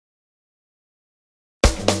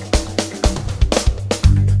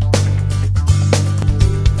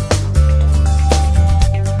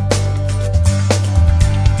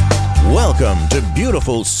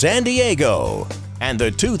beautiful San Diego and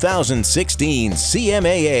the 2016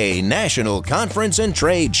 CMAA National Conference and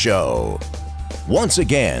Trade Show. Once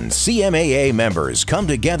again, CMAA members come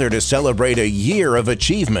together to celebrate a year of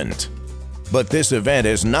achievement. But this event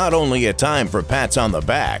is not only a time for pats on the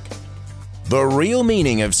back. The real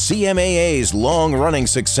meaning of CMAA's long-running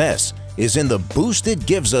success is in the boost it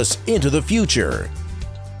gives us into the future.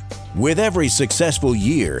 With every successful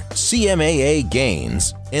year, CMAA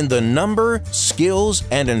gains in the number, skills,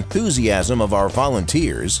 and enthusiasm of our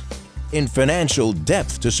volunteers, in financial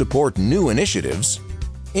depth to support new initiatives,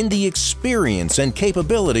 in the experience and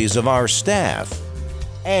capabilities of our staff,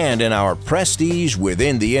 and in our prestige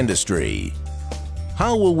within the industry.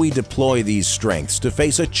 How will we deploy these strengths to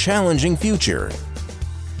face a challenging future?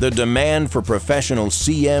 The demand for professional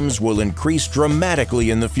CMs will increase dramatically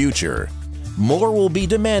in the future. More will be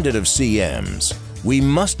demanded of CMs. We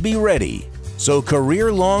must be ready, so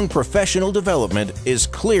career-long professional development is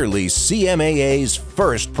clearly CMAA's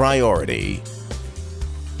first priority.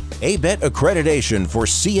 ABET accreditation for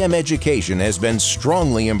CM education has been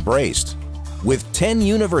strongly embraced, with 10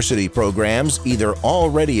 university programs either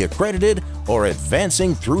already accredited or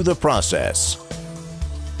advancing through the process.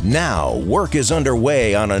 Now, work is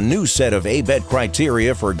underway on a new set of ABET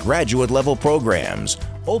criteria for graduate-level programs,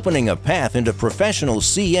 opening a path into professional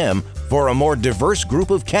CM for a more diverse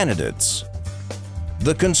group of candidates.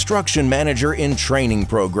 The Construction Manager in Training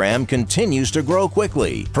program continues to grow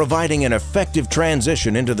quickly, providing an effective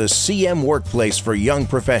transition into the CM workplace for young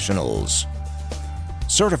professionals.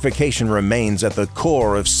 Certification remains at the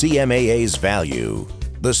core of CMAA's value.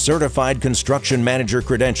 The Certified Construction Manager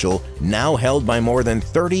credential, now held by more than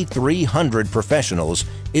 3,300 professionals,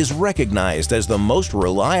 is recognized as the most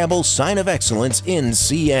reliable sign of excellence in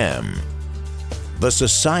CM. The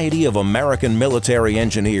Society of American Military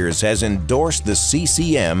Engineers has endorsed the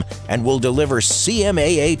CCM and will deliver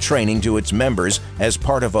CMAA training to its members as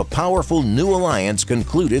part of a powerful new alliance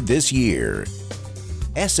concluded this year.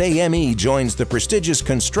 SAME joins the prestigious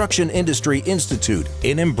Construction Industry Institute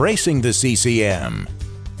in embracing the CCM.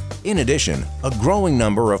 In addition, a growing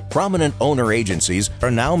number of prominent owner agencies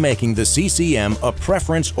are now making the CCM a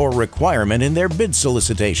preference or requirement in their bid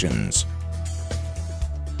solicitations.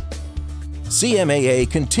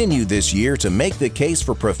 CMAA continued this year to make the case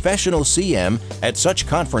for professional CM at such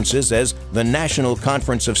conferences as the National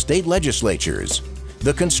Conference of State Legislatures,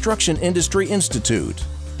 the Construction Industry Institute,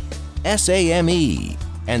 SAME,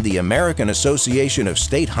 and the American Association of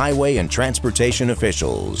State Highway and Transportation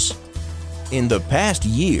Officials. In the past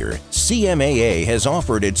year, CMAA has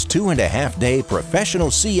offered its 2.5-day professional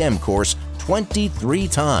CM course 23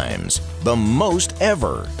 times, the most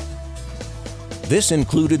ever. This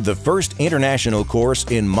included the first international course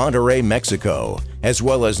in Monterrey, Mexico, as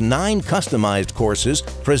well as 9 customized courses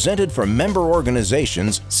presented from member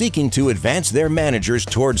organizations seeking to advance their managers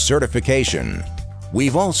towards certification.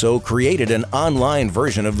 We've also created an online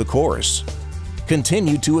version of the course,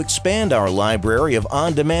 continued to expand our library of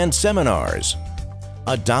on-demand seminars,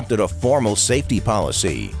 adopted a formal safety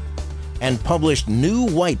policy, and published new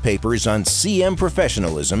white papers on CM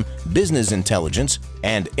professionalism, business intelligence,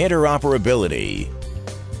 and interoperability.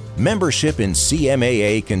 Membership in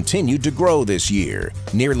CMAA continued to grow this year,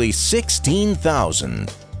 nearly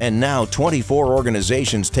 16,000, and now 24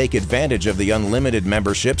 organizations take advantage of the unlimited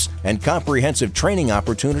memberships and comprehensive training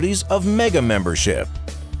opportunities of Mega Membership.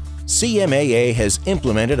 CMAA has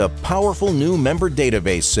implemented a powerful new member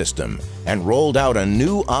database system and rolled out a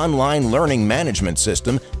new online learning management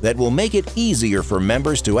system that will make it easier for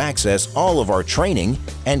members to access all of our training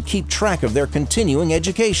and keep track of their continuing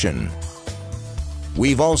education.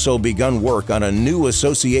 We've also begun work on a new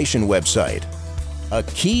association website, a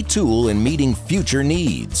key tool in meeting future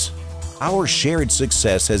needs. Our shared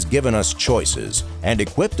success has given us choices and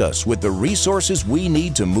equipped us with the resources we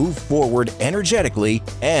need to move forward energetically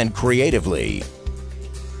and creatively.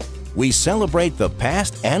 We celebrate the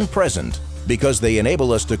past and present because they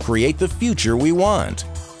enable us to create the future we want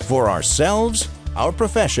for ourselves, our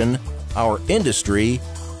profession, our industry,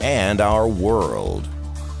 and our world.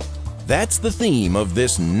 That's the theme of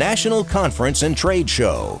this National Conference and Trade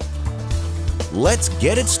Show. Let's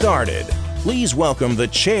get it started. Please welcome the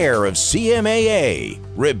Chair of CMAA,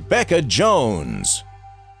 Rebecca Jones.